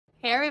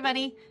Hey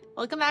everybody,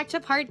 welcome back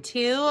to part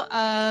 2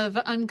 of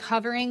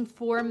uncovering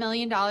 $4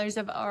 million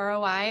of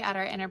ROI at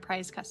our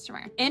enterprise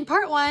customer. In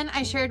part 1,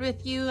 I shared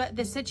with you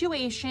the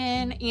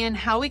situation and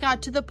how we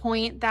got to the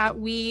point that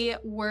we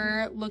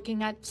were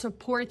looking at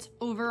support's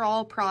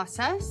overall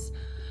process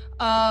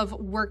of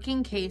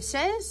working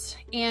cases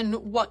and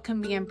what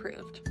can be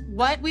improved.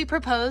 What we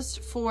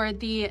proposed for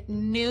the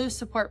new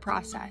support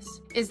process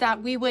is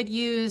that we would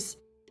use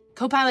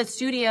Copilot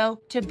Studio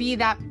to be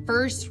that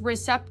first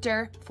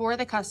receptor for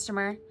the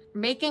customer,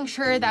 making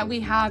sure that we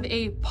have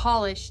a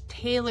polished,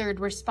 tailored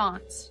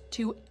response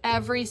to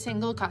every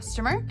single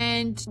customer,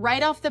 and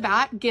right off the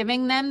bat,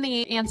 giving them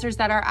the answers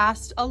that are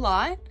asked a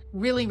lot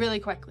really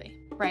quickly,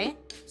 right?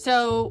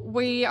 So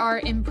we are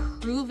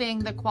improving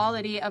the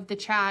quality of the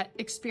chat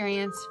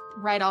experience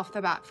right off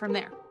the bat from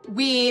there.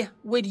 We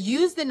would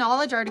use the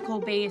knowledge article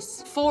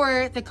base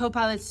for the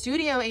Copilot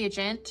Studio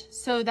agent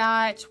so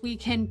that we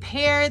can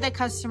pair the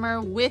customer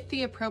with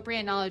the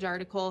appropriate knowledge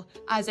article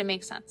as it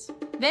makes sense.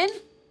 Then,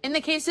 in the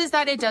cases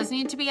that it does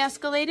need to be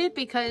escalated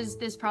because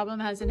this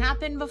problem hasn't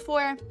happened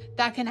before,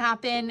 that can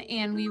happen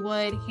and we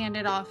would hand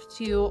it off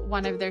to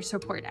one of their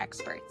support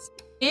experts.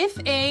 If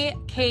a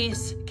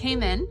case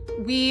came in,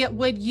 we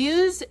would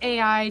use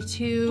AI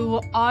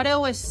to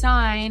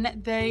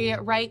auto-assign the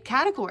right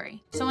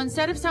category. So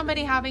instead of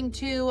somebody having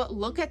to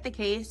look at the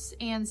case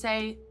and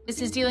say,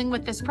 this is dealing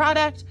with this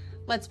product,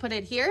 let's put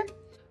it here,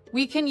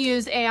 we can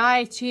use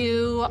AI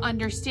to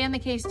understand the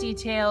case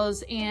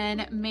details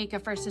and make a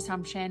first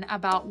assumption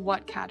about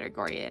what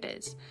category it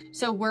is.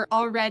 So we're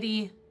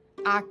already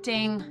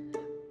acting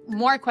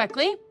more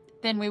quickly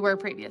than we were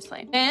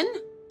previously. Then,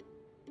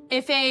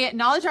 if a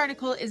knowledge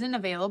article isn't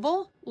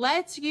available,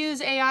 let's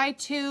use AI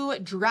to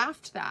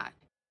draft that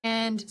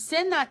and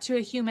send that to a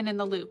human in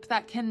the loop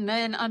that can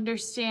then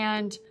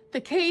understand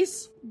the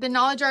case, the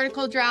knowledge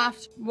article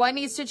draft, what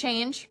needs to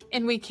change,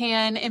 and we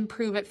can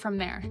improve it from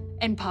there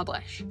and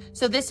publish.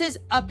 So this is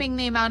upping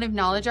the amount of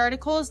knowledge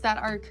articles that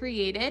are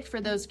created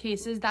for those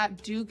cases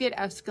that do get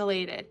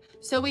escalated.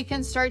 So we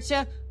can start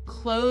to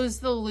close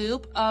the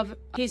loop of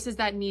cases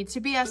that need to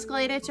be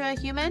escalated to a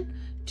human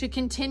to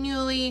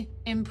continually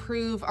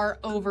improve our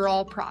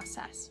overall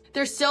process.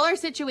 There still are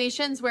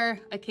situations where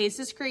a case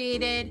is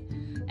created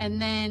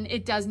and then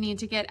it does need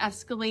to get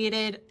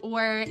escalated,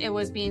 or it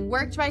was being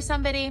worked by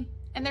somebody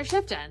and their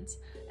shift ends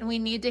and we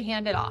need to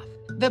hand it off.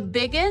 The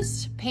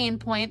biggest pain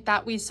point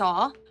that we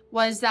saw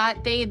was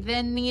that they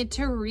then need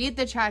to read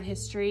the chat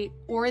history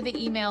or the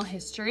email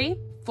history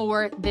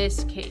for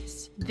this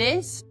case.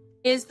 This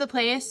is the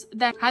place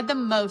that had the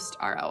most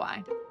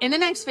ROI. In the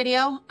next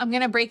video, I'm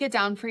gonna break it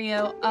down for you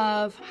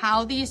of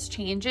how these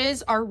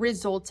changes are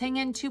resulting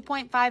in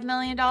 $2.5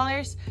 million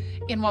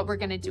and what we're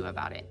gonna do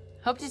about it.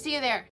 Hope to see you there.